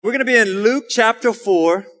We're going to be in Luke chapter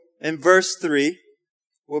 4 and verse 3.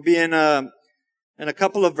 We'll be in a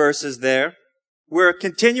couple of verses there. We're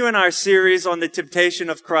continuing our series on the temptation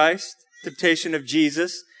of Christ, temptation of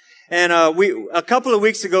Jesus. And a couple of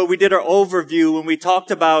weeks ago, we did our overview when we talked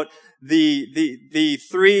about the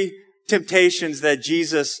three temptations that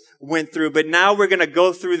Jesus went through. But now we're going to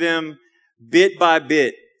go through them bit by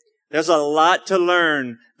bit. There's a lot to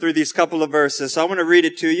learn through these couple of verses. So I want to read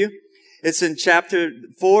it to you. It's in chapter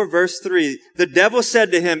 4, verse 3. The devil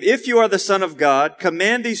said to him, "If you are the Son of God,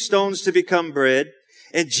 command these stones to become bread."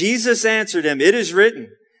 And Jesus answered him, "It is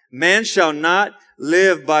written, man shall not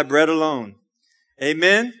live by bread alone."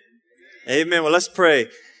 Amen? Amen. Well, let's pray.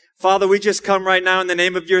 Father, we just come right now in the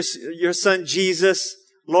name of your Son, Jesus.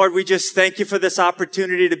 Lord, we just thank you for this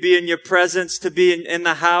opportunity to be in your presence, to be in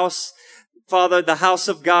the house. Father, the house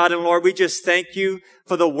of God. And Lord, we just thank you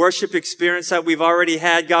for the worship experience that we've already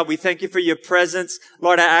had. God, we thank you for your presence.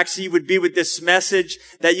 Lord, I ask you would be with this message,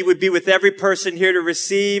 that you would be with every person here to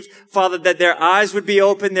receive. Father, that their eyes would be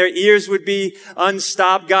open, their ears would be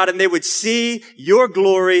unstopped, God, and they would see your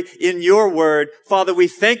glory in your word. Father, we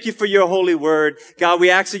thank you for your holy word. God, we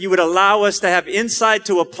ask that you would allow us to have insight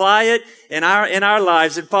to apply it in our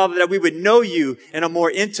lives. And Father, that we would know you in a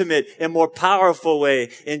more intimate and more powerful way.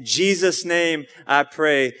 In Jesus' name, I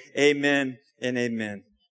pray. Amen and amen.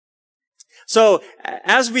 So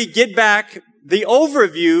as we get back, the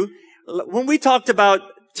overview, when we talked about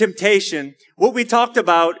temptation, what we talked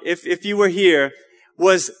about, if you were here,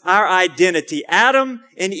 was our identity. Adam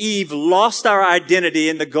and Eve lost our identity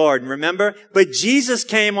in the garden, remember? But Jesus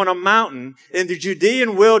came on a mountain in the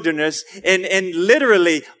Judean wilderness and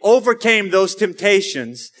literally overcame those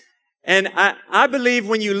temptations. And I believe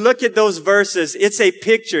when you look at those verses, it's a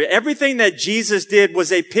picture. Everything that Jesus did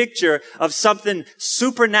was a picture of something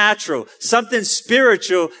supernatural, something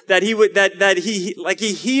spiritual that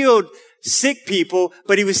he healed sick people,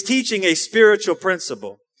 but he was teaching a spiritual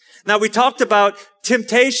principle. Now, we talked about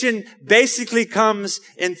temptation basically comes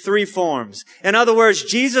in three forms. In other words,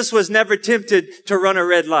 Jesus was never tempted to run a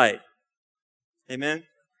red light. Amen?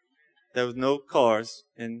 There was no cars.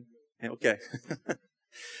 Okay.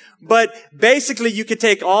 But basically, you could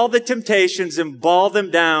take all the temptations and boil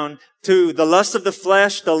them down to the lust of the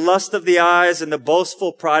flesh, the lust of the eyes, and the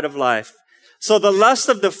boastful pride of life. So the lust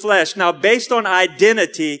of the flesh, now based on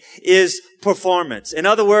identity, is performance. In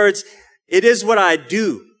other words, it is what I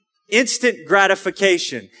do. Instant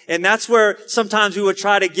gratification. And that's where sometimes we would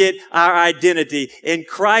try to get our identity. And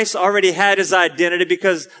Christ already had his identity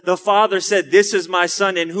because the Father said, "This is my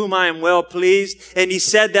Son in whom I am well pleased." And he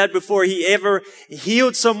said that before he ever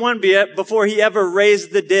healed someone, before he ever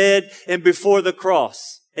raised the dead, and before the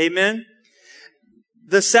cross. Amen?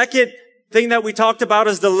 The second thing that we talked about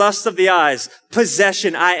is the lust of the eyes.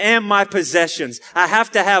 Possession. I am my possessions. I have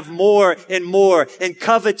to have more and more, and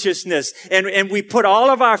covetousness. And we put all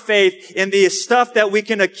of our faith in the stuff that we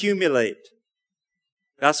can accumulate.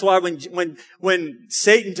 That's why when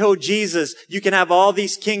Satan told Jesus, you can have all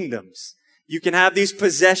these kingdoms. You can have these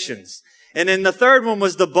possessions. And then the third one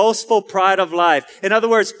was the boastful pride of life. In other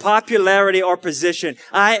words, popularity or position.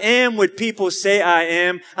 I am what people say I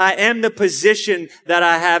am. I am the position that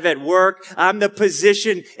I have at work. I'm the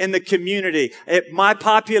position in the community. My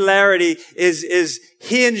popularity is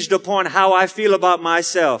hinged upon how I feel about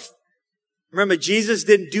myself. Remember, Jesus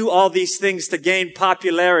didn't do all these things to gain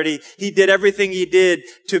popularity. He did everything he did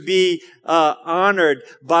to be honored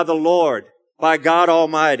by the Lord, by God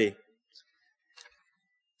Almighty.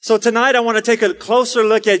 So tonight I want to take a closer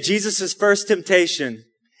look at Jesus' first temptation,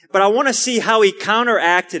 but I want to see how he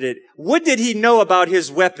counteracted it. What did he know about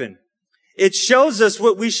his weapon? It shows us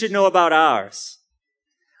what we should know about ours.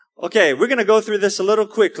 Okay, we're going to go through this a little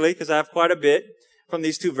quickly because I have quite a bit from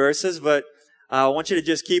these two verses, but I want you to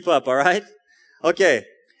just keep up, all right? Okay,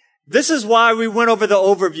 this is why we went over the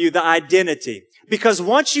overview, the identity. Because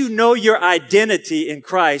once you know your identity in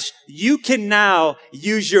Christ, you can now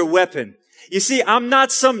use your weapon. You see, I'm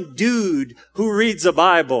not some dude who reads the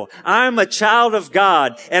Bible. I'm a child of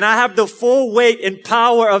God, and I have the full weight and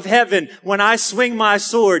power of heaven when I swing my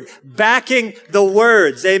sword, backing the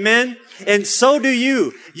words. Amen? And so do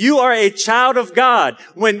you. You are a child of God.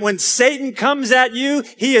 When Satan comes at you,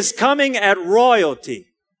 he is coming at royalty.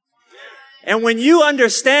 And when you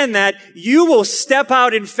understand that, you will step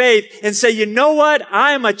out in faith and say, you know what?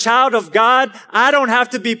 I am a child of God. I don't have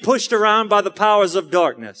to be pushed around by the powers of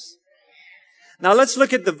darkness. Now let's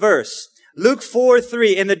look at the verse. Luke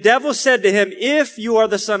 4:3. And the devil said to him, "If you are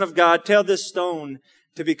the Son of God, tell this stone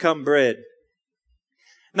to become bread."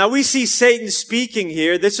 Now we see Satan speaking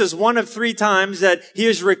here. This is one of 3 times that he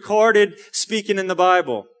is recorded speaking in the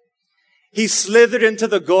Bible. He slithered into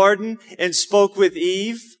the garden and spoke with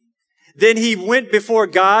Eve. Then he went before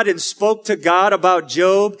God and spoke to God about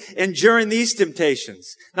Job and during these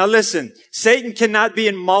temptations. Now listen, Satan cannot be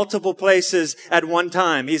in multiple places at one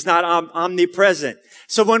time. He's not omnipresent.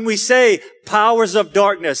 So when we say powers of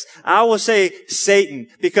darkness, I will say Satan,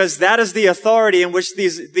 because that is the authority in which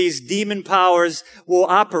these demon powers will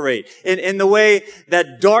operate in the way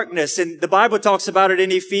that darkness, and the Bible talks about it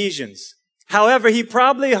in Ephesians. However, he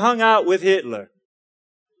probably hung out with Hitler.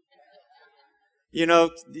 You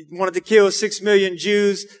know, he wanted to kill 6 million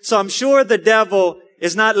Jews. So I'm sure the devil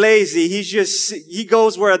is not lazy. He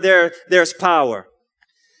goes where there's power.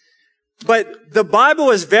 But the Bible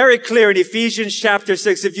is very clear in Ephesians chapter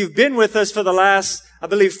 6. If you've been with us for the last, I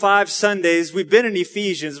believe, 5 Sundays, we've been in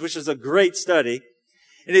Ephesians, which is a great study.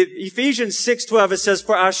 In Ephesians 6:12, it says,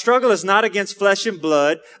 "For our struggle is not against flesh and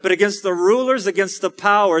blood, but against the rulers, against the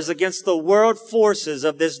powers, against the world forces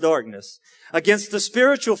of this darkness, against the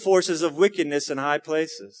spiritual forces of wickedness in high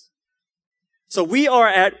places." So we are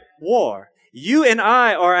at war. You and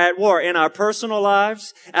I are at war in our personal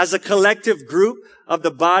lives as a collective group of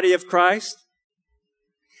the body of Christ.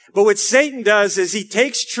 But what Satan does is he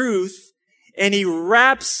takes truth and he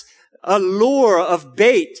wraps a lure of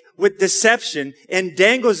bait with deception and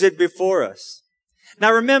dangles it before us.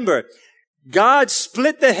 Now remember, God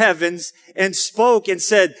split the heavens and spoke and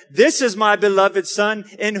said, "This is my beloved Son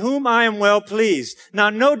in whom I am well pleased." Now,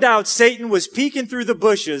 no doubt Satan was peeking through the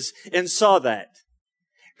bushes and saw that.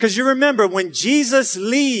 Because you remember, when Jesus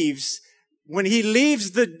leaves, when he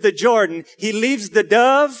leaves the Jordan, he leaves the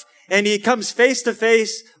dove and he comes face to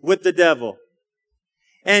face with the devil.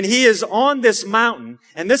 And he is on this mountain,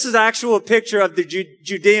 and this is actually a picture of the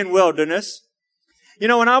Judean wilderness. You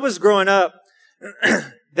know, when I was growing up,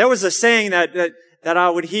 there was a saying that I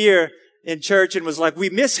would hear in church, and was like,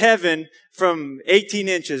 "We miss heaven from 18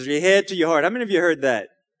 inches, your head to your heart." How many of you heard that?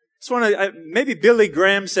 Maybe Billy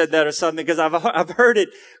Graham said that or something, because I've heard it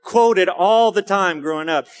quoted all the time growing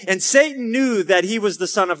up. And Satan knew that he was the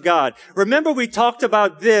Son of God. Remember, we talked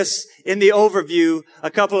about this in the overview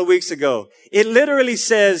a couple of weeks ago. It literally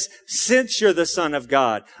says, "Since you're the Son of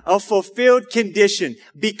God," a fulfilled condition.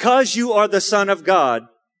 Because you are the Son of God,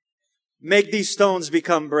 make these stones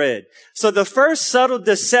become bread. So the first subtle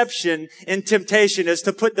deception in temptation is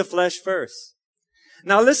to put the flesh first.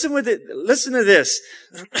 Now listen to this.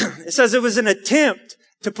 It says it was an attempt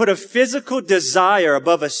to put a physical desire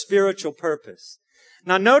above a spiritual purpose.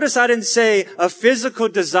 Now notice I didn't say a physical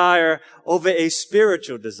desire over a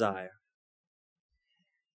spiritual desire.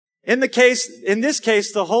 In this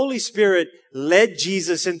case, the Holy Spirit led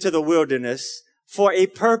Jesus into the wilderness for a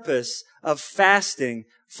purpose of fasting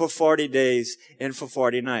for 40 days and for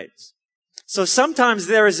 40 nights. So sometimes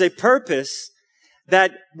there is a purpose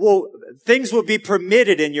that things will be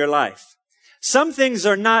permitted in your life. Some things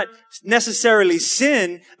are not necessarily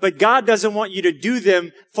sin, but God doesn't want you to do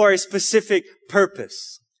them for a specific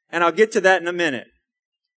purpose. And I'll get to that in a minute.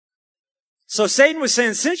 So Satan was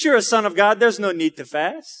saying, since you're a son of God, there's no need to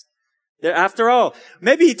fast. After all,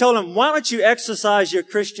 maybe he told him, why don't you exercise your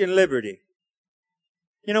Christian liberty?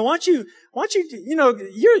 You know,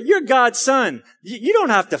 you're God's son. You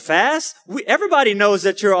don't have to fast. Everybody knows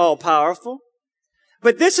that you're all powerful.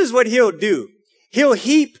 But this is what he'll do. He'll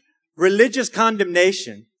heap religious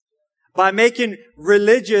condemnation by making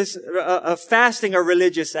fasting a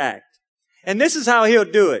religious act. And this is how he'll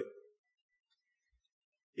do it.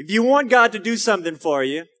 If you want God to do something for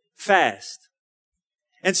you, fast.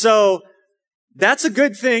 And so that's a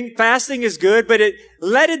good thing. Fasting is good, but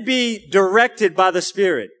let it be directed by the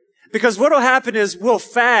Spirit. Because what will happen is we'll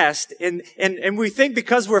fast and we think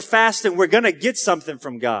because we're fasting, we're going to get something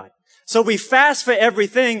from God. So we fast for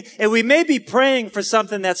everything, and we may be praying for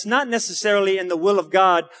something that's not necessarily in the will of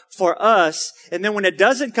God for us. And then when it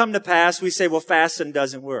doesn't come to pass, we say, well, fasting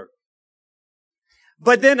doesn't work.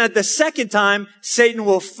 But then at the second time, Satan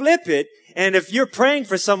will flip it. And if you're praying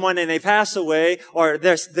for someone and they pass away, or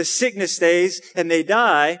the sickness stays and they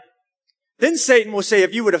die, then Satan will say,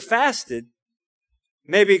 if you would have fasted,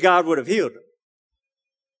 maybe God would have healed them.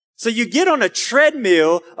 So you get on a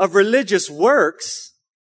treadmill of religious works,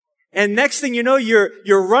 and next thing you know, you're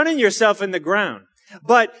running yourself in the ground.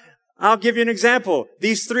 But I'll give you an example.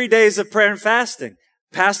 These 3 days of prayer and fasting.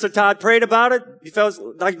 Pastor Todd prayed about it. He felt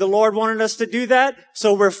like the Lord wanted us to do that.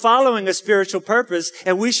 So we're following a spiritual purpose,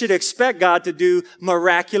 and we should expect God to do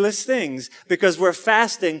miraculous things because we're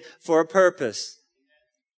fasting for a purpose.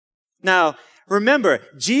 Now, remember,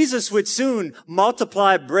 Jesus would soon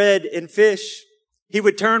multiply bread and fish. He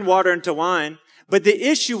would turn water into wine. But the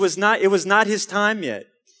issue was it was not his time yet.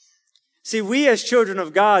 See, we as children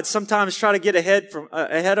of God sometimes try to get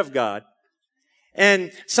ahead of God.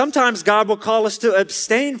 And sometimes God will call us to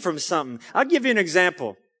abstain from something. I'll give you an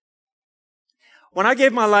example. When I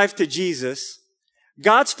gave my life to Jesus,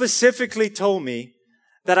 God specifically told me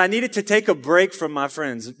that I needed to take a break from my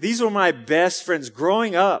friends. These were my best friends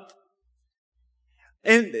growing up.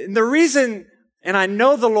 And the reason, and I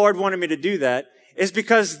know the Lord wanted me to do that, is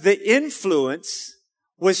because the influence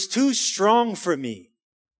was too strong for me.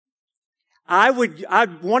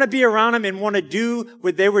 I'd want to be around them and want to do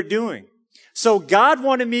what they were doing. So God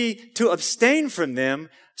wanted me to abstain from them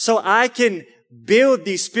so I can build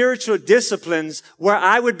these spiritual disciplines where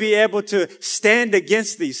I would be able to stand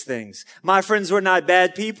against these things. My friends were not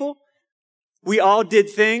bad people. We all did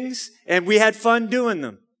things and we had fun doing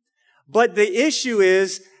them. But the issue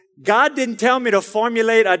is, God didn't tell me to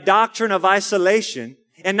formulate a doctrine of isolation,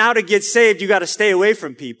 and now to get saved, you got to stay away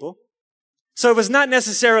from people. So it was not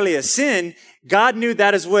necessarily a sin. God knew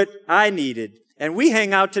that is what I needed. And we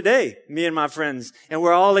hang out today, me and my friends, and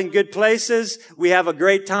we're all in good places. We have a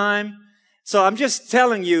great time. So I'm just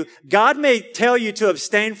telling you, God may tell you to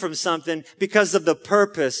abstain from something because of the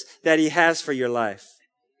purpose that He has for your life.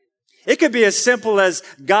 It could be as simple as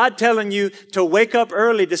God telling you to wake up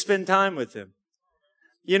early to spend time with Him.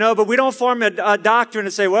 You know, but we don't form a doctrine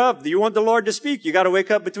and say, well, if you want the Lord to speak, you got to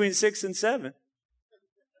wake up between 6 and 7.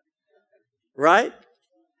 Right?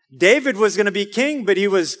 David was going to be king, but he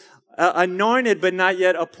was anointed but not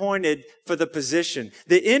yet appointed for the position.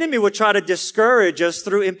 The enemy will try to discourage us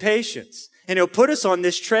through impatience, and he'll put us on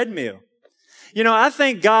this treadmill. You know, I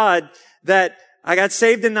thank God that I got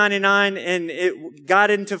saved in 99 and it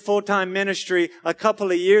got into full-time ministry a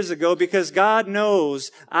couple of years ago because God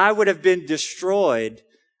knows I would have been destroyed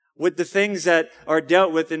with the things that are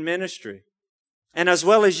dealt with in ministry. And as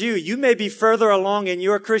well as you may be further along in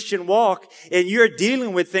your Christian walk and you're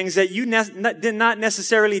dealing with things that you did not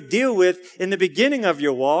necessarily deal with in the beginning of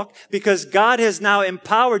your walk because God has now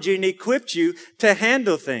empowered you and equipped you to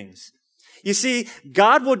handle things. You see,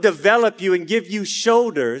 God will develop you and give you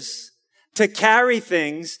shoulders to carry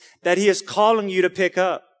things that He is calling you to pick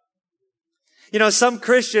up. You know, some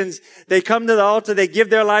Christians, they come to the altar, they give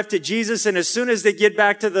their life to Jesus, and as soon as they get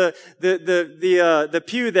back to the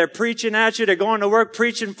pew, they're preaching at you, they're going to work,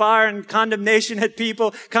 preaching fire and condemnation at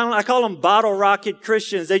people. I call them bottle rocket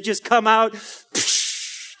Christians. They just come out,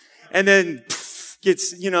 and then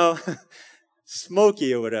gets,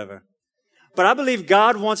 smoky or whatever. But I believe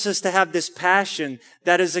God wants us to have this passion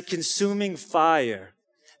that is a consuming fire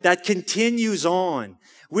that continues on.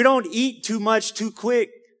 We don't eat too much too quick.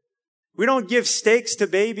 We don't give steaks to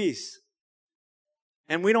babies.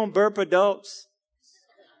 And we don't burp adults.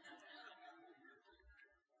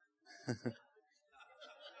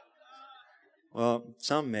 Well,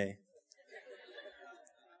 some may.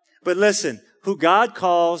 But listen, who God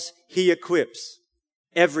calls, He equips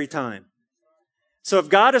every time. So if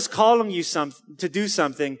God is calling you to do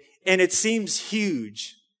something and it seems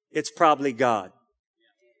huge, it's probably God.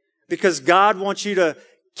 Because God wants you to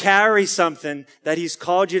carry something that He's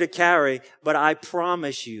called you to carry, but I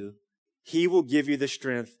promise you, He will give you the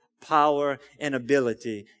strength, power, and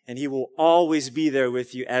ability, and He will always be there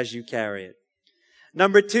with you as you carry it.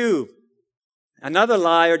 Number 2, another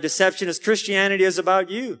lie or deception is Christianity is about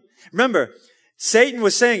you. Remember, Satan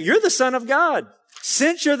was saying, you're the Son of God.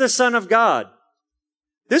 Since you're the Son of God.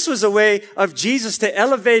 This was a way of Jesus to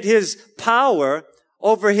elevate His power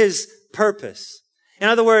over His purpose. In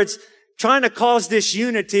other words, trying to cause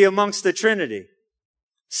disunity amongst the Trinity.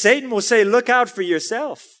 Satan will say, look out for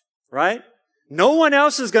yourself, right? No one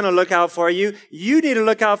else is going to look out for you. You need to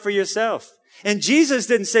look out for yourself. And Jesus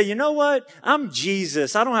didn't say, you know what? I'm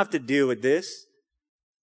Jesus. I don't have to deal with this.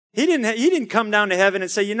 He didn't come down to heaven and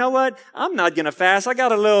say, you know what? I'm not going to fast. I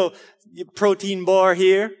got a little protein bar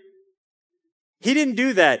here. He didn't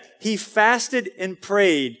do that. He fasted and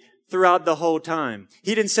prayed throughout the whole time.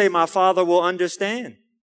 He didn't say, my Father will understand.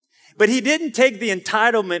 But He didn't take the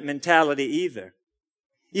entitlement mentality either.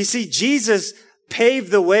 You see, Jesus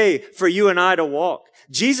paved the way for you and I to walk.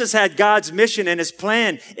 Jesus had God's mission and His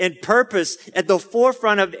plan and purpose at the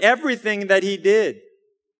forefront of everything that He did.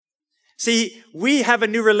 See, we have a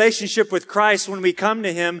new relationship with Christ when we come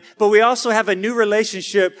to Him, but we also have a new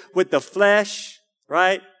relationship with the flesh,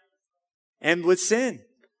 right? And with sin.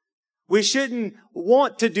 We shouldn't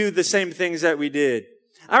want to do the same things that we did.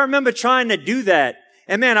 I remember trying to do that.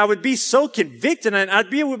 And man, I would be so convicted and I'd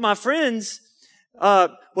be with my friends.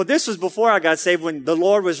 Well, this was before I got saved when the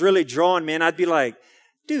Lord was really drawing me. And I'd be like,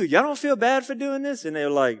 dude, y'all don't feel bad for doing this? And they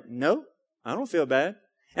were like, no, I don't feel bad.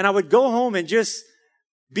 And I would go home and just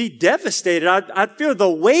be devastated. I'd feel the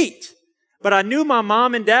weight. But I knew my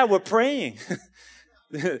mom and dad were praying.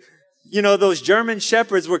 those German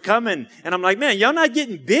shepherds were coming. And I'm like, man, y'all not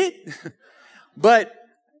getting bit? But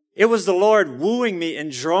it was the Lord wooing me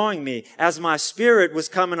and drawing me as my spirit was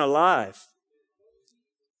coming alive.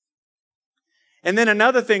 And then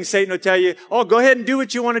another thing Satan will tell you, oh, go ahead and do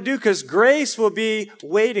what you want to do because grace will be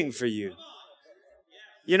waiting for you.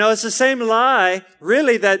 It's the same lie,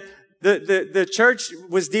 really, that the church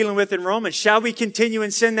was dealing with in Romans. Shall we continue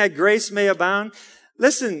in sin that grace may abound?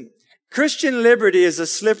 Listen, Christian liberty is a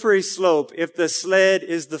slippery slope if the sled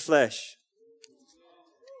is the flesh.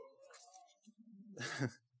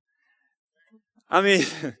 I mean,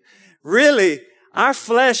 really, our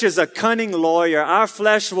flesh is a cunning lawyer. Our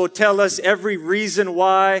flesh will tell us every reason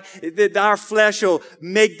why. Our flesh will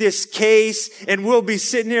make this case, and we'll be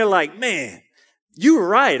sitting here like, man, you're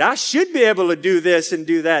right. I should be able to do this and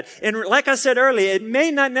do that. And like I said earlier, it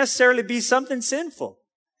may not necessarily be something sinful.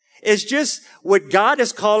 It's just what God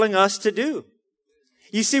is calling us to do.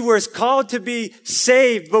 You see, we're called to be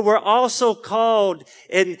saved, but we're also called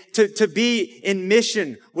to be in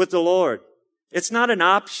mission with the Lord. It's not an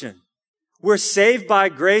option. We're saved by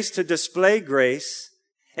grace to display grace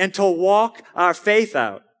and to walk our faith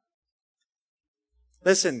out.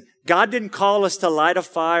 Listen, God didn't call us to light a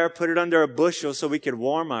fire, put it under a bushel so we could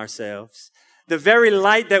warm ourselves. The very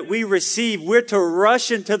light that we receive, we're to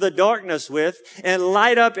rush into the darkness with and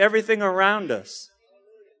light up everything around us.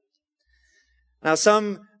 Now,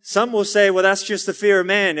 some will say, well, that's just the fear of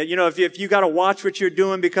man. If you got to watch what you're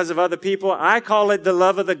doing because of other people, I call it the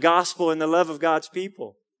love of the gospel and the love of God's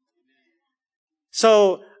people.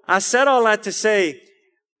 So I said all that to say,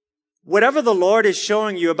 whatever the Lord is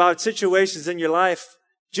showing you about situations in your life,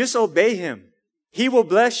 just obey Him. He will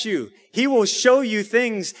bless you. He will show you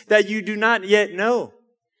things that you do not yet know.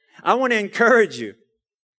 I want to encourage you.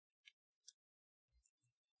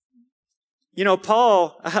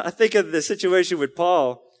 Paul, I think of the situation with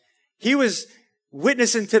Paul. He was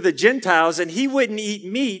witnessing to the Gentiles and he wouldn't eat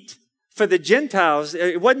meat for the Gentiles.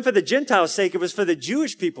 It wasn't for the Gentiles' sake. It was for the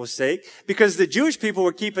Jewish people's sake because the Jewish people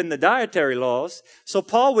were keeping the dietary laws. So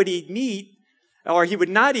Paul would eat meat, or he would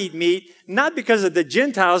not eat meat, not because of the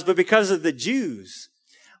Gentiles, but because of the Jews.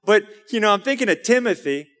 But, I'm thinking of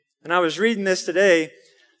Timothy, and I was reading this today.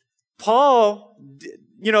 Paul,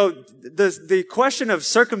 the question of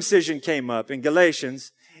circumcision came up in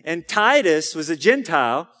Galatians, and Titus was a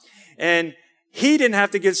Gentile, and he didn't have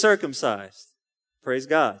to get circumcised. Praise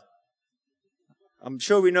God. I'm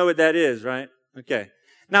sure we know what that is, right? Okay.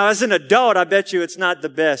 Now, as an adult, I bet you it's not the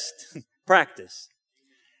best practice.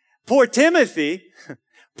 Poor Timothy,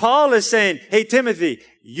 Paul is saying, hey, Timothy,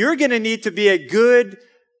 you're going to need to be a good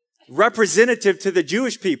representative to the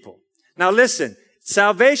Jewish people. Now, listen,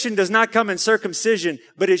 salvation does not come in circumcision,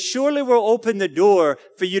 but it surely will open the door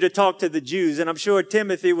for you to talk to the Jews. And I'm sure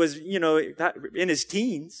Timothy was, in his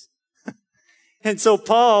teens. And so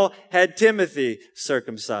Paul had Timothy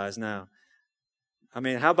circumcised. Now,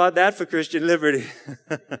 how about that for Christian liberty?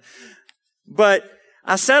 But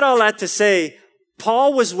I said all that to say,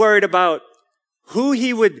 Paul was worried about who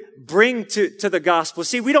he would bring to the gospel.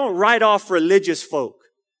 See, we don't write off religious folk.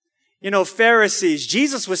 Pharisees.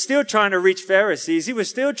 Jesus was still trying to reach Pharisees. He was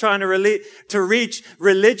still trying to reach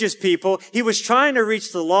religious people. He was trying to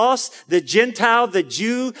reach the lost, the Gentile, the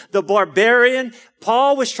Jew, the barbarian.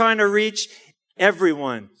 Paul was trying to reach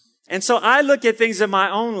everyone. And so I look at things in my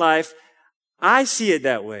own life. I see it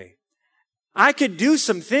that way. I could do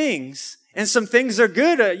some things, and some things are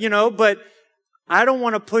good, but I don't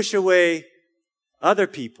want to push away other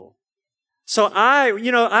people. So I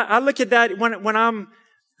look at that when I'm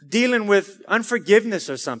dealing with unforgiveness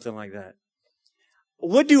or something like that.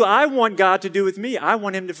 What do I want God to do with me? I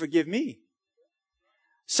want Him to forgive me.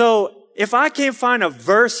 So if I can't find a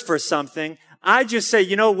verse for something, I just say,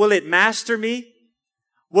 will it master me?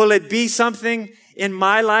 Will it be something in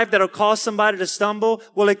my life that'll cause somebody to stumble?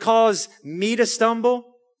 Will it cause me to stumble?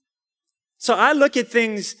 So I look at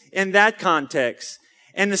things in that context.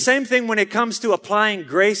 And the same thing when it comes to applying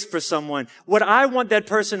grace for someone. Would I want that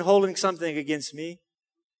person holding something against me?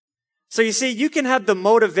 So you see, you can have the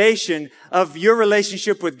motivation of your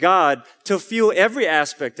relationship with God to fuel every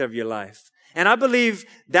aspect of your life. And I believe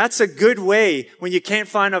that's a good way when you can't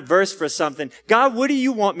find a verse for something. God, what do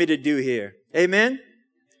you want me to do here? Amen?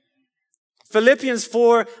 Philippians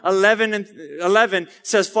 4:11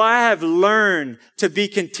 says, for I have learned to be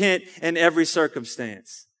content in every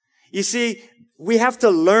circumstance. You see, we have to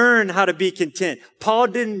learn how to be content. Paul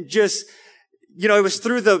didn't just, it was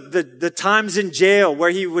through the times in jail where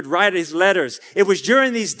he would write his letters. It was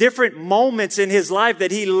during these different moments in his life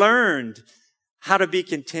that he learned how to be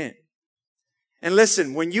content. And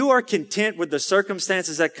listen, when you are content with the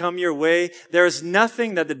circumstances that come your way, there is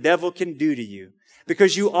nothing that the devil can do to you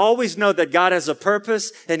because you always know that God has a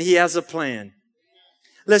purpose and He has a plan.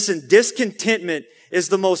 Listen, discontentment is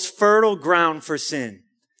the most fertile ground for sin.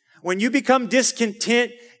 When you become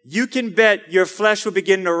discontent, you can bet your flesh will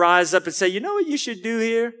begin to rise up and say, you know what you should do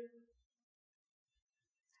here?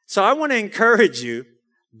 So I want to encourage you,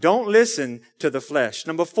 don't listen to the flesh.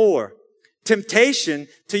 Number 4, temptation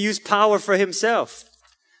to use power for himself.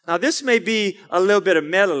 Now this may be a little bit of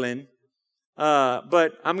meddling,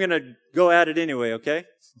 but I'm going to go at it anyway, okay?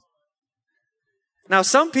 Now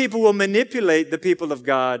some people will manipulate the people of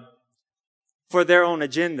God for their own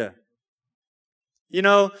agenda. You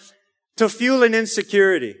know, to fuel an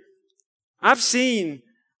insecurity. I've seen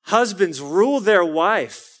husbands rule their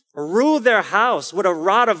wife, rule their house with a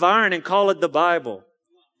rod of iron and call it the Bible.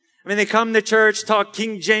 I mean, they come to church, talk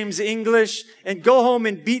King James English, and go home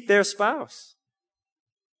and beat their spouse.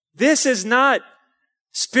 This is not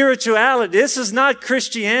spirituality. This is not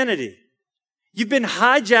Christianity. You've been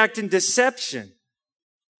hijacked in deception.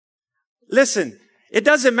 Listen, it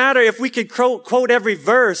doesn't matter if we can quote every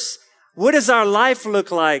verse. What does our life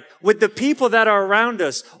look like with the people that are around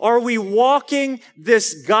us? Are we walking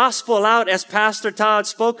this gospel out as Pastor Todd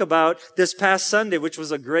spoke about this past Sunday, which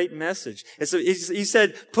was a great message? He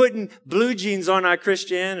said, putting blue jeans on our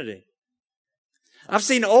Christianity. I've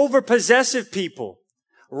seen overpossessive people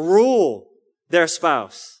rule their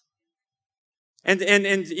spouse. And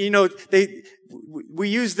you know, we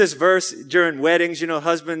use this verse during weddings, you know,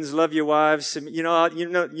 husbands love your wives. You know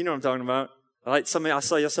what I'm talking about. I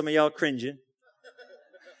saw some of y'all cringing.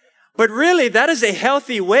 But really, that is a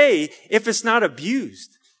healthy way if it's not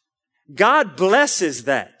abused. God blesses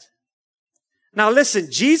that. Now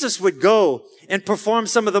listen, Jesus would go and perform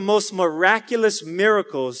some of the most miraculous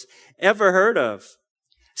miracles ever heard of.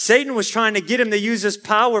 Satan was trying to get him to use his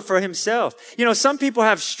power for himself. You know, some people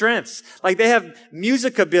have strengths, like they have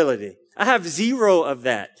music ability. I have 0 of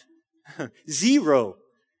that. 0.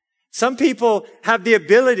 Some people have the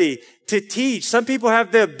ability to teach. Some people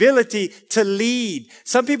have the ability to lead.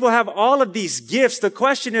 Some people have all of these gifts. The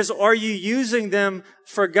question is, are you using them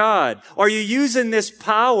for God? Are you using this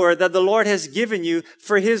power that the Lord has given you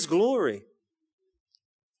for His glory?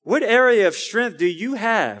 What area of strength do you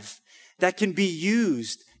have that can be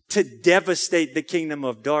used to devastate the kingdom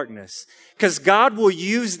of darkness? Because God will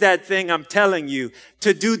use that thing, I'm telling you,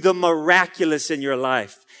 to do the miraculous in your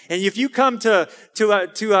life. And if you come to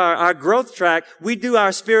our growth track, we do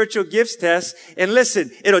our spiritual gifts test. And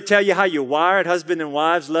listen, it'll tell you how you're wired. Husband and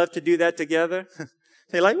wives love to do that together.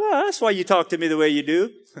 They're like, well, that's why you talk to me the way you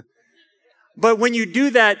do. But when you do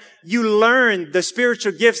that, you learn the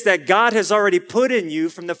spiritual gifts that God has already put in you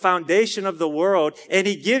from the foundation of the world. And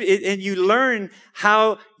and you learn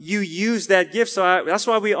how you use that gift. So that's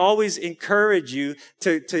why we always encourage you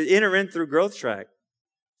to enter in through growth track.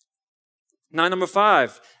 Now, number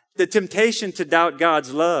 5. The temptation to doubt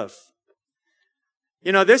God's love.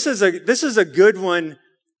 You know, this is a good one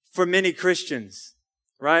for many Christians,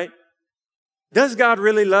 right? Does God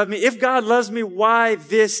really love me? If God loves me, why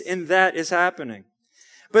this and that is happening?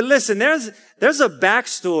 But listen, there's a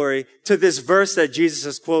backstory to this verse that Jesus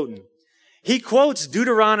is quoting. He quotes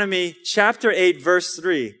Deuteronomy chapter 8, verse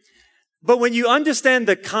 3. But when you understand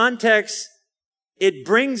the context, it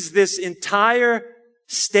brings this entire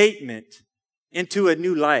statement into a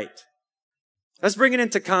new light. Let's bring it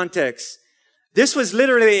into context. This was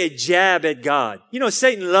literally a jab at God. You know,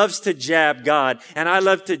 Satan loves to jab God, and I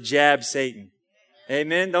love to jab Satan.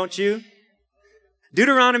 Amen, don't you?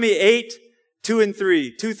 Deuteronomy 8, 2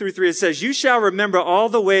 through 3, it says, "You shall remember all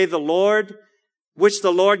the way which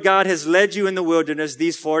the Lord God has led you in the wilderness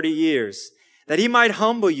these 40 years, that He might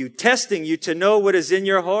humble you, testing you to know what is in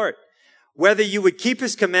your heart, whether you would keep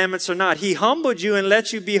His commandments or not. He humbled you and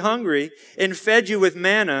let you be hungry and fed you with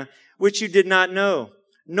manna, which you did not know,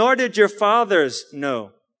 nor did your fathers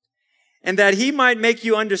know. And that He might make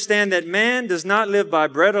you understand that man does not live by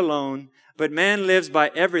bread alone, but man lives by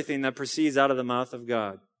everything that proceeds out of the mouth of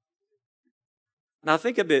God." Now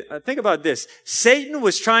think about this. Satan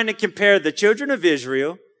was trying to compare the children of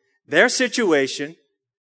Israel, their situation,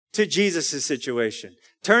 to Jesus' situation.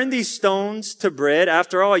 Turn these stones to bread.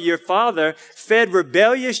 After all, your father fed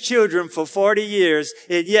rebellious children for 40 years,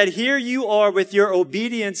 and yet here you are with your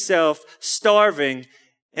obedient self starving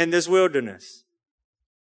in this wilderness.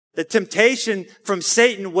 The temptation from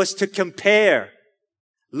Satan was to compare.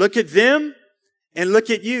 Look at them and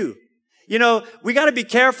look at you. You know, we got to be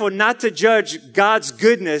careful not to judge God's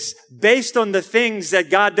goodness based on the things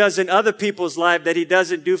that God does in other people's life that He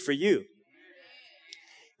doesn't do for you.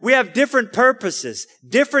 We have different purposes,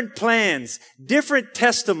 different plans, different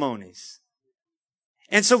testimonies.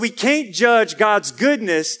 And so we can't judge God's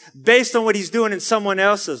goodness based on what He's doing in someone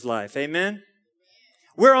else's life. Amen?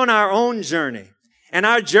 We're on our own journey. And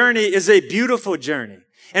our journey is a beautiful journey.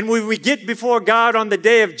 And when we get before God on the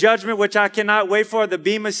day of judgment, which I cannot wait for, the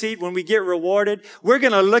bema seat, when we get rewarded, we're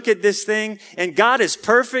going to look at this thing, and God is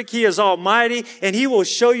perfect. He is almighty, and He will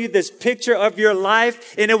show you this picture of your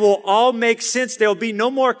life, and it will all make sense. There will be no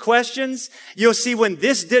more questions. You'll see when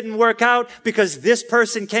this didn't work out because this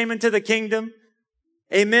person came into the kingdom.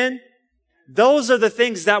 Amen? Those are the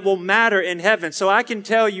things that will matter in heaven. So I can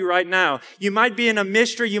tell you right now, you might be in a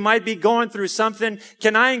mystery, you might be going through something.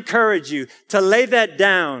 Can I encourage you to lay that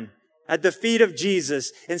down at the feet of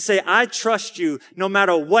Jesus and say, I trust you no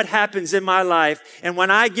matter what happens in my life. And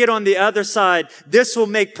when I get on the other side, this will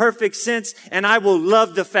make perfect sense, and I will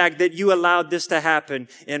love the fact that you allowed this to happen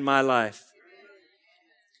in my life.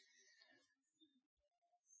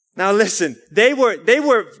 Now listen, they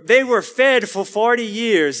were fed for 40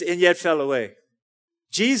 years and yet fell away.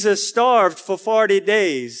 Jesus starved for 40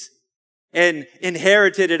 days and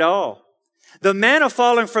inherited it all. The manna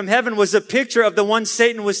falling from heaven was a picture of the one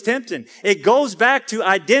Satan was tempting. It goes back to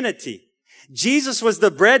identity. Jesus was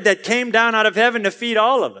the bread that came down out of heaven to feed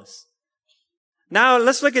all of us. Now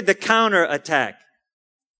let's look at the counterattack.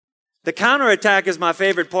 The counterattack is my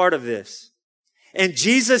favorite part of this. And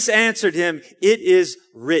Jesus answered him, it is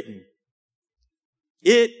written.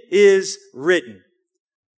 It is written.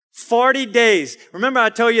 40 days. Remember I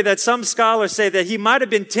told you that some scholars say that he might have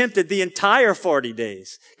been tempted the entire 40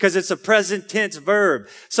 days because it's a present tense verb.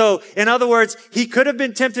 So in other words, he could have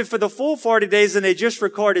been tempted for the full 40 days and they just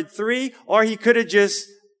recorded 3, or he could have just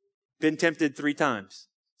been tempted 3 times.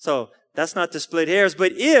 So that's not to split hairs.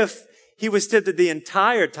 But if he was tempted the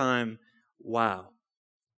entire time, wow.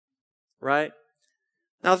 Right?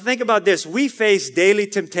 Now think about this. We face daily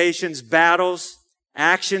temptations, battles,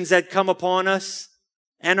 actions that come upon us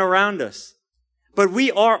and around us. But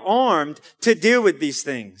we are armed to deal with these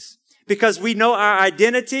things because we know our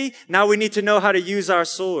identity. Now we need to know how to use our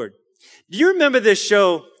sword. Do you remember this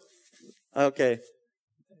show? Okay.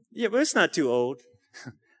 Yeah, but it's not too old.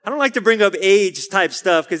 I don't like to bring up age type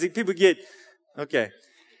stuff because people get, okay.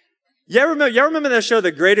 Y'all remember that show,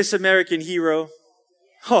 The Greatest American Hero?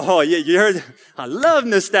 Oh, yeah, you heard. I love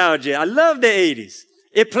nostalgia. I love the 80s.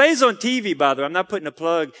 It plays on TV, by the way. I'm not putting a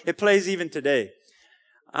plug. It plays even today.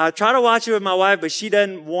 I try to watch it with my wife, but she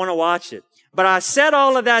doesn't want to watch it. But I said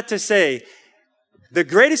all of that to say, The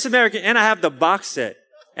Greatest American, and I have the box set.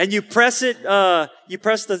 And you press it, you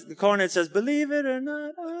press the corner, it says, believe it or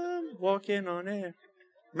not, I'm walking on air.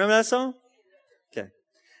 Remember that song? Okay.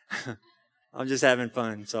 I'm just having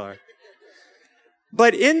fun. Sorry.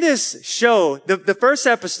 But in this show, the first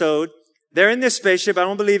episode, they're in this spaceship. I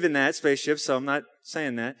don't believe in that spaceship, so I'm not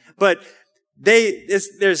saying that. But there's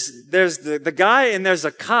the guy and there's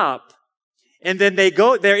a cop. And then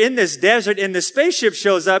they're in this desert and the spaceship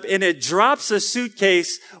shows up and it drops a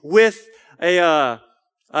suitcase with a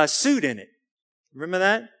suit in it. Remember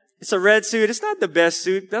that? It's a red suit. It's not the best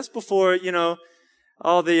suit. That's before,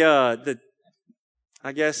 all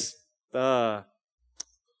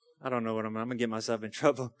I don't know what I'm going to get myself in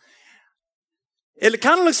trouble. It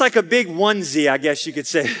kind of looks like a big onesie, I guess you could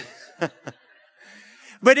say.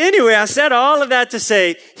 But anyway, I said all of that to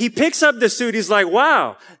say, he picks up the suit. He's like,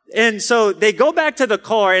 wow. And so they go back to the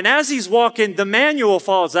car. And as he's walking, the manual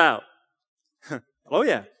falls out. Oh,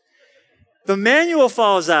 yeah. The manual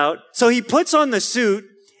falls out. So he puts on the suit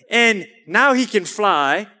and now he can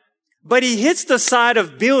fly. But he hits the side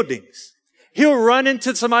of buildings. He'll run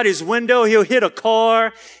into somebody's window. He'll hit a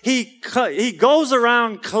car. He goes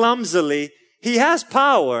around clumsily. He has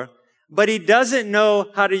power, but he doesn't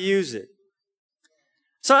know how to use it.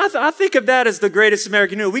 So I think of that as the greatest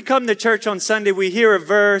American hero. We come to church on Sunday. We hear a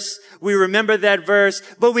verse. We remember that verse,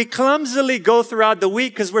 but we clumsily go throughout the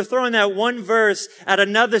week because we're throwing that one verse at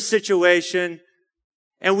another situation.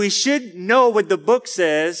 And we should know what the book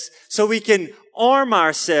says so we can arm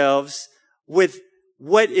ourselves with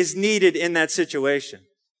what is needed in that situation.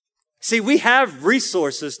 See, we have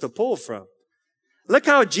resources to pull from. Look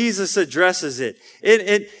how Jesus addresses it.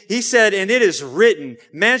 He said, and it is written,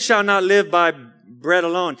 man shall not live by bread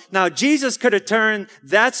alone. Now, Jesus could have turned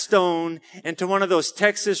that stone into one of those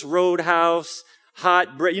Texas Roadhouse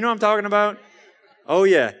hot bread. You know what I'm talking about? Oh,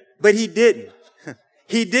 yeah. But he didn't.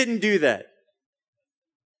 He didn't do that.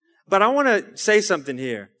 But I want to say something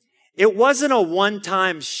here. It wasn't a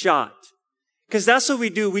one-time shot. Because that's what we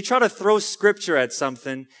do. We try to throw scripture at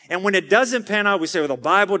something. And when it doesn't pan out, we say, well, the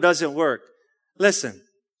Bible doesn't work. Listen,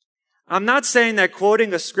 I'm not saying that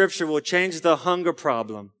quoting a scripture will change the hunger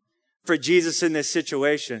problem for Jesus in this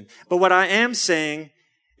situation. But what I am saying,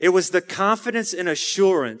 it was the confidence and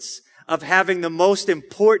assurance of having the most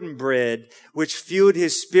important bread, which fueled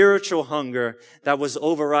his spiritual hunger that was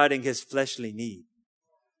overriding his fleshly need.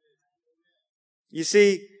 You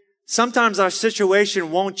see, sometimes our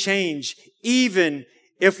situation won't change even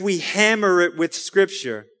if we hammer it with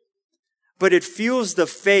scripture, but it fuels the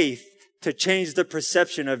faith to change the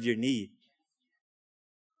perception of your need.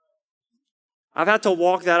 I've had to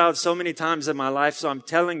walk that out so many times in my life, so I'm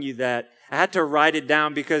telling you that. I had to write it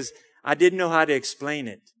down because I didn't know how to explain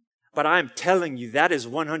it. But I'm telling you, that is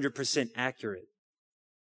 100% accurate.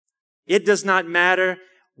 It does not matter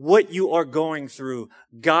what you are going through.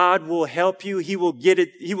 God will help you. He will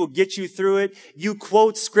get you through it. You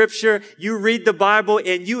quote scripture, you read the Bible,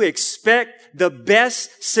 and you expect the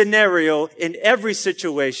best scenario in every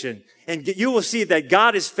situation. And you will see that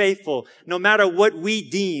God is faithful no matter what we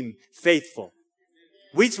deem faithful.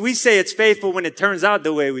 We say it's faithful when it turns out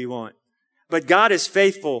the way we want. But God is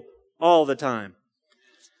faithful all the time.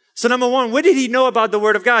 So number one, what did he know about the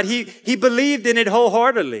Word of God? He believed in it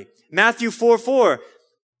wholeheartedly. Matthew 4:4.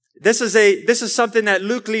 This is something that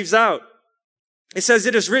Luke leaves out. It says,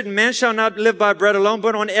 it is written, man shall not live by bread alone,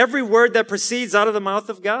 but on every word that proceeds out of the mouth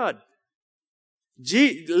of God.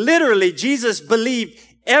 Literally, Jesus believed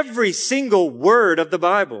every single word of the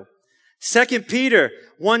Bible. 2 Peter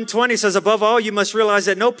 1:20 says, above all, you must realize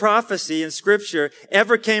that no prophecy in Scripture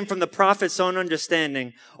ever came from the prophet's own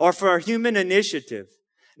understanding or for human initiative.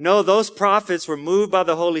 No, those prophets were moved by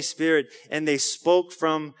the Holy Spirit and they spoke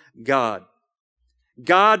from God.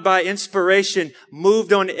 God, by inspiration,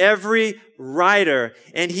 moved on every writer,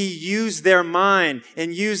 and he used their mind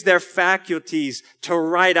and used their faculties to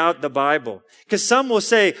write out the Bible. Because some will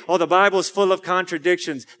say, oh, the Bible is full of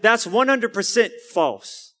contradictions. That's 100%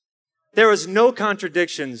 false. There is no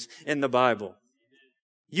contradictions in the Bible.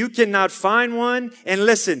 You cannot find one. And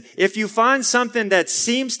listen, if you find something that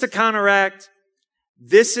seems to counteract,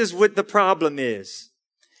 this is what the problem is.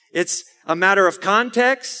 It's a matter of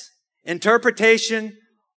context, interpretation,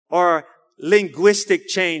 or linguistic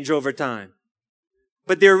change over time.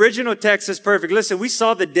 But the original text is perfect. Listen, we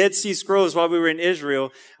saw the Dead Sea Scrolls while we were in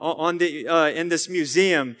Israel in this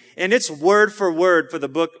museum, and it's word for the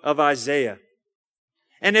book of Isaiah.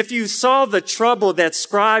 And if you saw the trouble that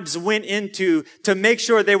scribes went into to make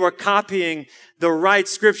sure they were copying the right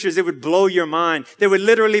scriptures, it would blow your mind. They would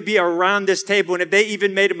literally be around this table, and if they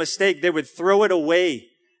even made a mistake, they would throw it away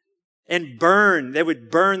and burn. They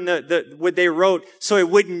would burn what they wrote so it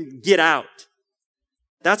wouldn't get out.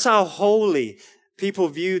 That's how holy people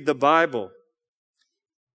viewed the Bible.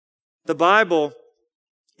 The Bible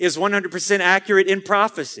is 100% accurate in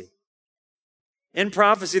prophecy. In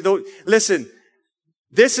prophecy, though, listen,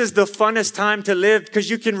 this is the funnest time to live because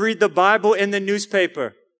you can read the Bible in the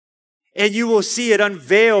newspaper and you will see it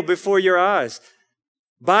unveiled before your eyes.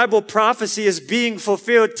 Bible prophecy is being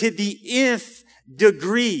fulfilled to the nth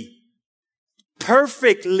degree,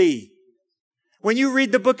 perfectly. When you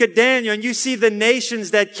read the book of Daniel and you see the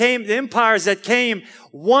nations that came, the empires that came,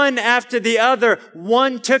 one after the other,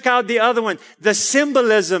 one took out the other one. The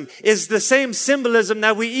symbolism is the same symbolism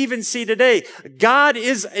that we even see today. God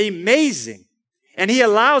is amazing. And he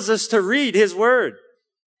allows us to read his word.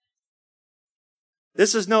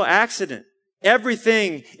 This is no accident.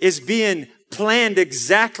 Everything is being planned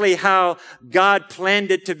exactly how God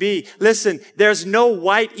planned it to be. Listen, there's no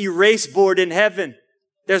white erase board in heaven.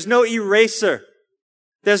 There's no eraser.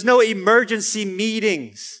 There's no emergency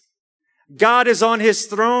meetings. God is on his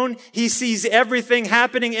throne. He sees everything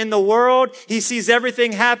happening in the world. He sees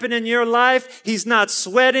everything happen in your life. He's not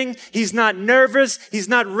sweating. He's not nervous. He's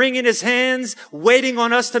not wringing his hands, waiting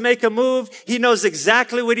on us to make a move. He knows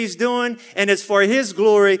exactly what he's doing, and it's for his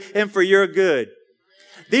glory and for your good.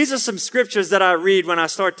 These are some scriptures that I read when I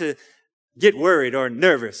start to get worried or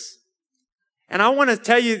nervous. And I want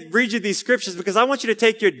to read you these scriptures because I want you to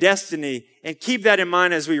take your destiny and keep that in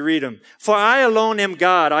mind as we read them. For I alone am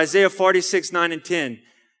God, Isaiah 46:9-10.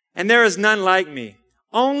 And there is none like me.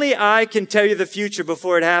 Only I can tell you the future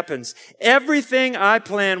before it happens. Everything I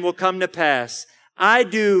plan will come to pass. I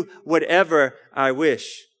do whatever I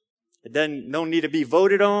wish. It don't need to be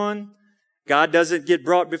voted on. God doesn't get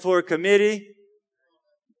brought before a committee.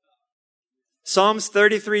 Psalms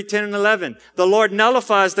 33:10-11. The Lord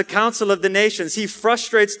nullifies the counsel of the nations. He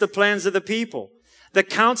frustrates the plans of the people. The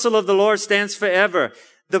counsel of the Lord stands forever.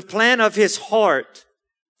 The plan of his heart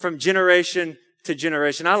from generation to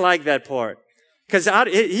generation. I like that part because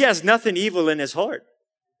he has nothing evil in his heart.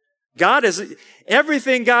 God is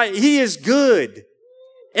everything. God, he is good.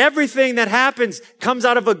 Everything that happens comes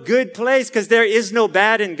out of a good place because there is no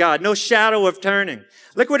bad in God, no shadow of turning.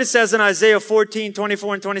 Look what it says in Isaiah 14,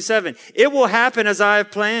 24 and 27. It will happen as I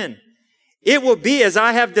have planned. It will be as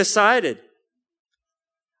I have decided.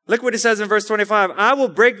 Look what it says in verse 25. I will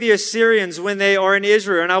break the Assyrians when they are in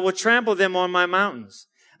Israel, and I will trample them on my mountains.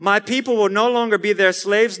 My people will no longer be their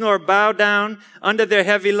slaves, nor bow down under their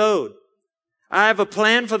heavy load. I have a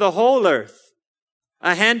plan for the whole earth,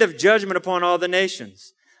 a hand of judgment upon all the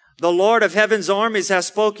nations. The Lord of heaven's armies has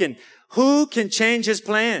spoken. Who can change his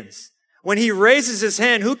plans? When he raises his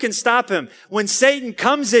hand, who can stop him? When Satan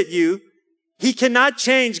comes at you, he cannot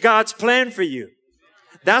change God's plan for you.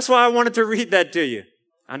 That's why I wanted to read that to you.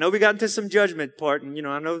 I know we got into some judgment part, and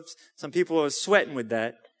I know some people are sweating with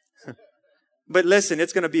that. But listen,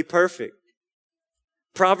 it's going to be perfect.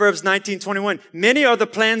 Proverbs 19:21. Many are the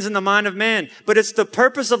plans in the mind of man, but it's the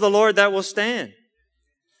purpose of the Lord that will stand.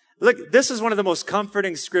 Look, this is one of the most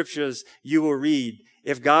comforting scriptures you will read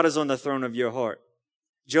if God is on the throne of your heart.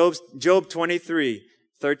 Job 23,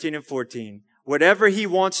 13 and 14. Whatever he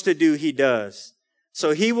wants to do, he does.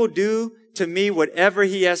 So he will do to me whatever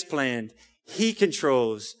he has planned. He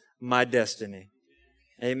controls my destiny.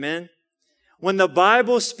 Amen. When the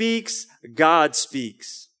Bible speaks, God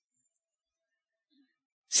speaks.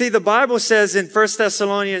 See, the Bible says in 1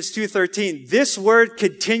 Thessalonians 2:13, this word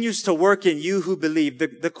continues to work in you who believe.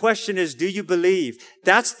 The question is, do you believe?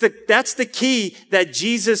 That's the key that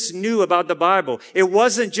Jesus knew about the Bible. It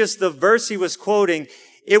wasn't just the verse he was quoting.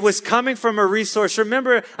 It was coming from a resource.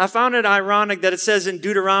 Remember, I found it ironic that it says in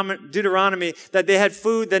Deuteronomy that they had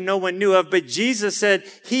food that no one knew of, but Jesus said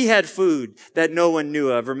he had food that no one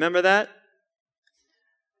knew of. Remember that?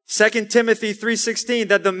 2 Timothy 3:16,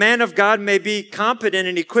 that the man of God may be competent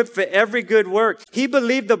and equipped for every good work. He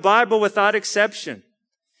believed the Bible without exception.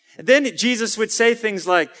 And then Jesus would say things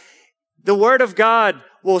like, the word of God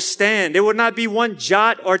will stand. There will not be one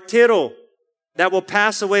jot or tittle that will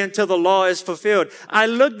pass away until the law is fulfilled. I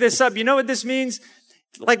looked this up. You know what this means?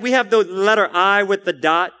 Like we have the letter I with the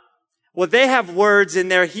dot. Well, they have words in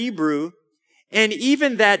their Hebrew, and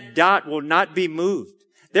even that dot will not be moved.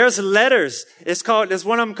 There's letters. There's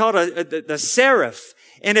one of them called the serif.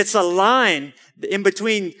 And it's a line in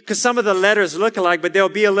between, because some of the letters look alike, but there'll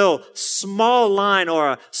be a little small line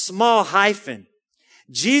or a small hyphen.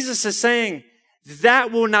 Jesus is saying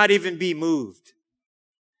that will not even be moved.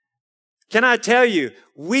 Can I tell you,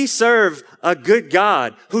 we serve a good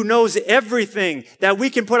God who knows everything, that we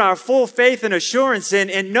can put our full faith and assurance in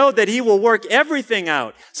and know that he will work everything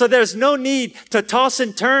out. So there's no need to toss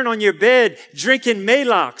and turn on your bed drinking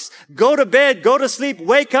Malox. Go to bed, go to sleep,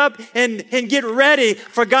 wake up and get ready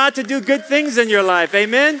for God to do good things in your life.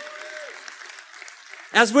 Amen?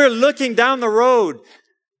 As we're looking down the road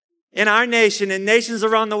in our nation and nations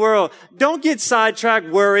around the world, don't get sidetracked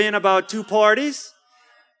worrying about two parties.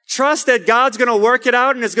 Trust that God's going to work it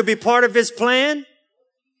out and it's going to be part of his plan.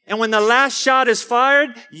 And when the last shot is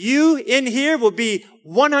fired, you in here will be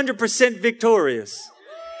 100% victorious.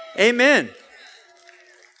 Amen.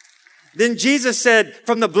 Then Jesus said,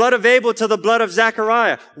 from the blood of Abel to the blood of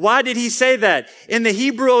Zechariah. Why did he say that? In the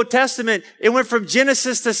Hebrew Old Testament, it went from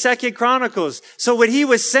Genesis to 2 Chronicles. So what he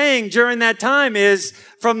was saying during that time is,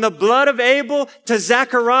 from the blood of Abel to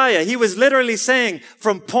Zechariah. He was literally saying,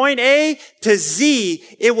 from point A to Z,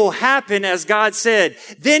 it will happen as God said.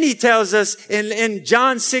 Then he tells us in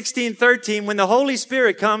John 16:13, when the Holy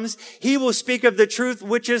Spirit comes, he will speak of the truth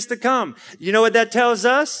which is to come. You know what that tells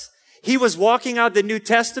us? He was walking out the New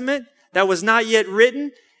Testament that was not yet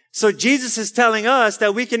written. So Jesus is telling us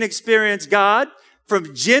that we can experience God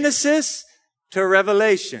from Genesis to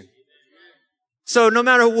Revelation. So no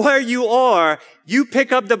matter where you are, you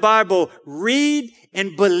pick up the Bible, read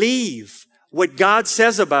and believe what God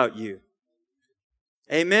says about you.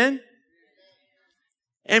 Amen?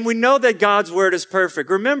 And we know that God's word is perfect.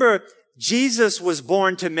 Remember, Jesus was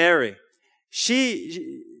born to Mary.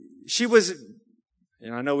 She was,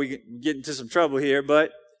 and I know we get into some trouble here,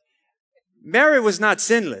 but Mary was not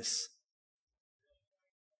sinless.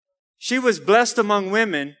 She was blessed among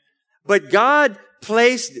women, but God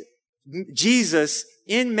placed Jesus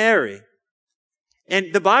in Mary.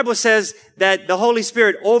 And the Bible says that the Holy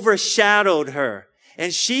Spirit overshadowed her.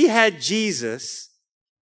 And she had Jesus,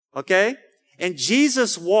 okay? And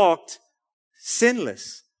Jesus walked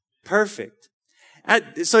sinless, perfect.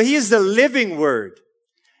 So he is the living word.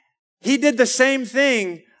 He did the same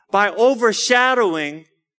thing by overshadowing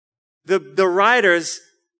the writers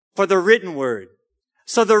for the written word.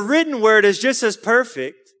 So the written word is just as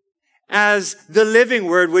perfect as the living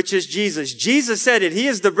word, which is Jesus. Jesus said it. He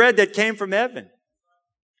is the bread that came from heaven.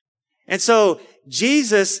 And so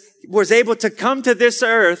Jesus was able to come to this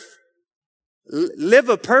earth, live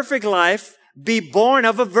a perfect life, be born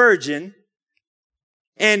of a virgin,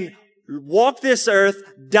 and walk this earth,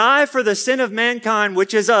 die for the sin of mankind,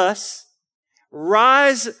 which is us,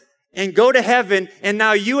 rise and go to heaven, and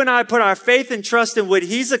now you and I put our faith and trust in what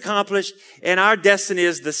he's accomplished, and our destiny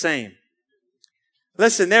is the same.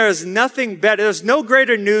 Listen, there is nothing better. There's no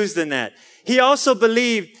greater news than that. He also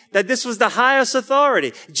believed that this was the highest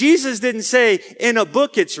authority. Jesus didn't say, in a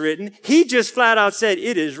book it's written. He just flat out said,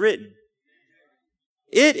 it is written.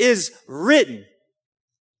 It is written.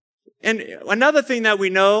 And another thing that we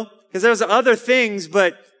know, because there's other things,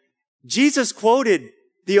 but Jesus quoted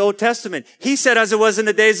the Old Testament. He said, as it was in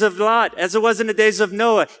the days of Lot, as it was in the days of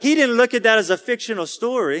Noah. He didn't look at that as a fictional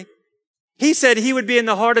story. He said he would be in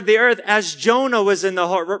the heart of the earth as Jonah was in the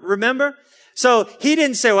heart. Remember? So he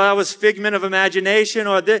didn't say, well, that was figment of imagination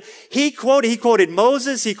or this. He quoted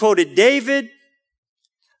Moses. He quoted David.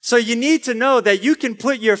 So you need to know that you can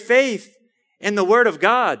put your faith in the Word of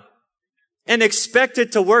God and expect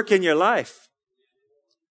it to work in your life.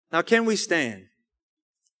 Now, can we stand?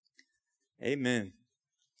 Amen.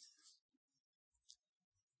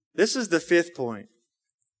 This is the fifth point.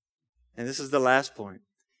 And this is the last point.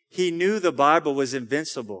 He knew the Bible was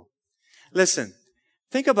invincible. Listen,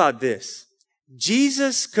 think about this.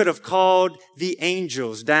 Jesus could have called the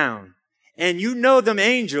angels down. And you know them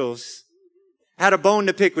angels had a bone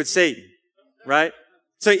to pick with Satan, right?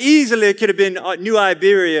 So easily it could have been New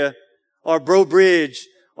Iberia or Bro Bridge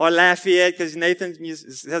or Lafayette, because Nathan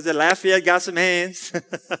says that Lafayette got some hands.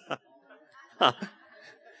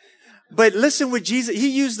 But listen with Jesus, he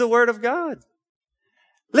used the Word of God.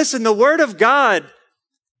 Listen, the Word of God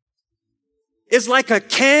is like a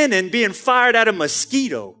cannon being fired at a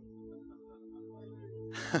mosquito.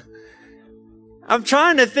 I'm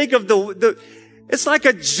trying to think of it's like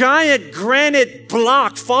a giant granite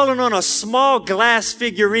block falling on a small glass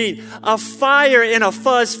figurine, a fire in a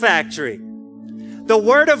fuzz factory. The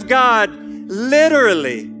Word of God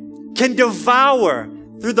literally can devour,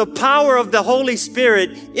 through the power of the Holy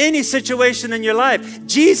Spirit, any situation in your life.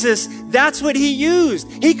 Jesus, that's what he used.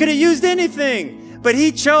 He could have used anything, but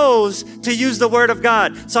he chose to use the Word of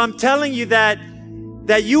God. So I'm telling you that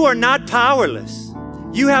you are not powerless.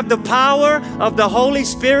 You have the power of the Holy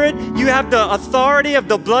Spirit. You have the authority of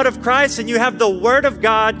the blood of Christ, and you have the Word of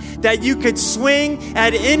God that you could swing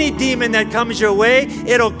at any demon that comes your way.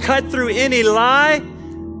 It'll cut through any lie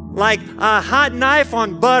like a hot knife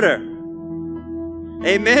on butter.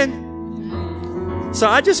 Amen. So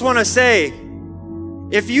I just want to say,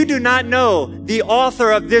 if you do not know the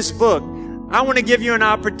author of this book, I want to give you an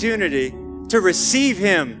opportunity to receive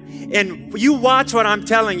him. And you watch what I'm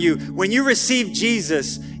telling you. When you receive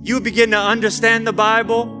Jesus, you begin to understand the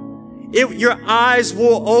Bible. Your eyes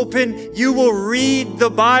will open. You will read the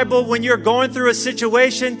Bible when you're going through a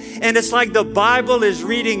situation, and it's like the Bible is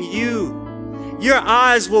reading you. Your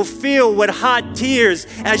eyes will fill with hot tears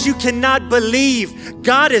as you cannot believe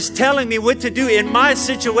God is telling me what to do in my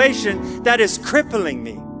situation that is crippling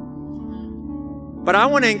me. But I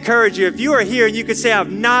want to encourage you, if you are here and you could say,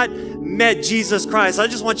 I've not met Jesus Christ, I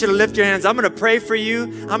just want you to lift your hands. I'm going to pray for you.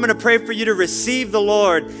 I'm going to pray for you to receive the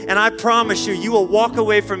Lord. And I promise you, you will walk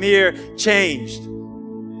away from here changed.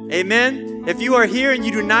 Amen. If you are here and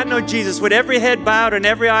you do not know Jesus, with every head bowed and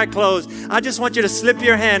every eye closed, I just want you to slip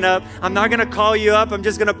your hand up. I'm not going to call you up. I'm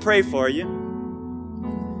just going to pray for you.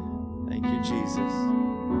 Thank you, Jesus.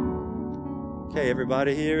 Okay,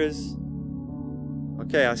 everybody here is...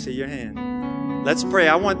 Okay, I see your hand. Let's pray.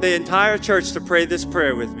 I want the entire church to pray this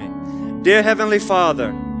prayer with me. Dear Heavenly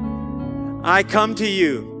Father, I come to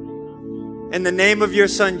you in the name of your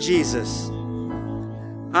Son, Jesus.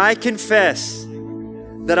 I confess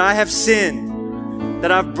that I have sinned,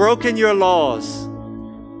 that I've broken your laws.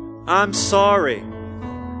 I'm sorry.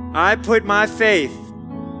 I put my faith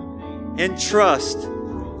and trust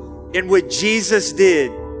in what Jesus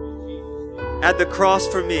did at the cross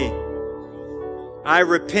for me. I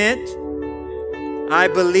repent. I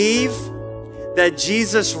believe that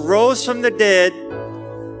Jesus rose from the dead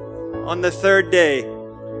on the third day.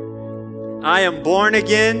 I am born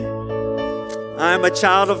again. I am a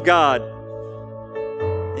child of God.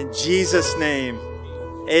 In Jesus' name,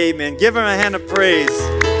 amen. Give him a hand of praise.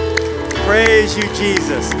 Praise you,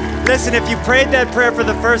 Jesus. Listen, if you prayed that prayer for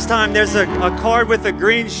the first time, there's a card with a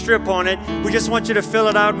green strip on it. We just want you to fill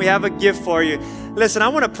it out, and we have a gift for you. Listen, I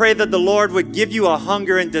want to pray that the Lord would give you a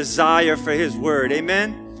hunger and desire for his word.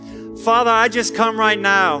 Amen. Father, I just come right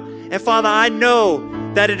now. And Father, I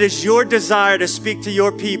know that it is your desire to speak to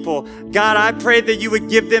your people. God, I pray that you would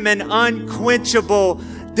give them an unquenchable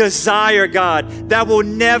desire, God, that will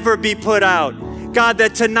never be put out. God,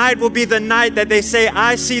 that tonight will be the night that they say,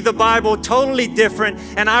 I see the Bible totally different,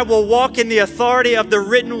 and I will walk in the authority of the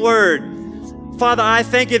written word. Father, I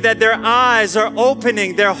thank you that their eyes are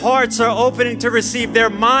opening, their hearts are opening to receive, their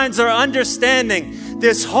minds are understanding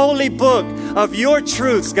this holy book of your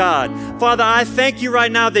truths, God. Father, I thank you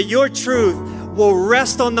right now that your truth will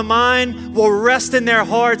rest on the mind, will rest in their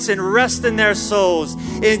hearts, and rest in their souls.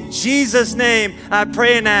 In Jesus' name, I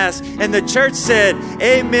pray and ask. And the church said,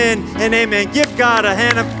 amen and amen. Give God a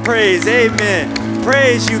hand of praise. Amen.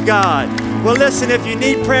 Praise you, God. Well, listen, if you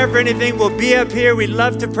need prayer for anything, we'll be up here. We'd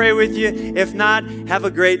love to pray with you. If not, have a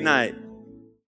great night.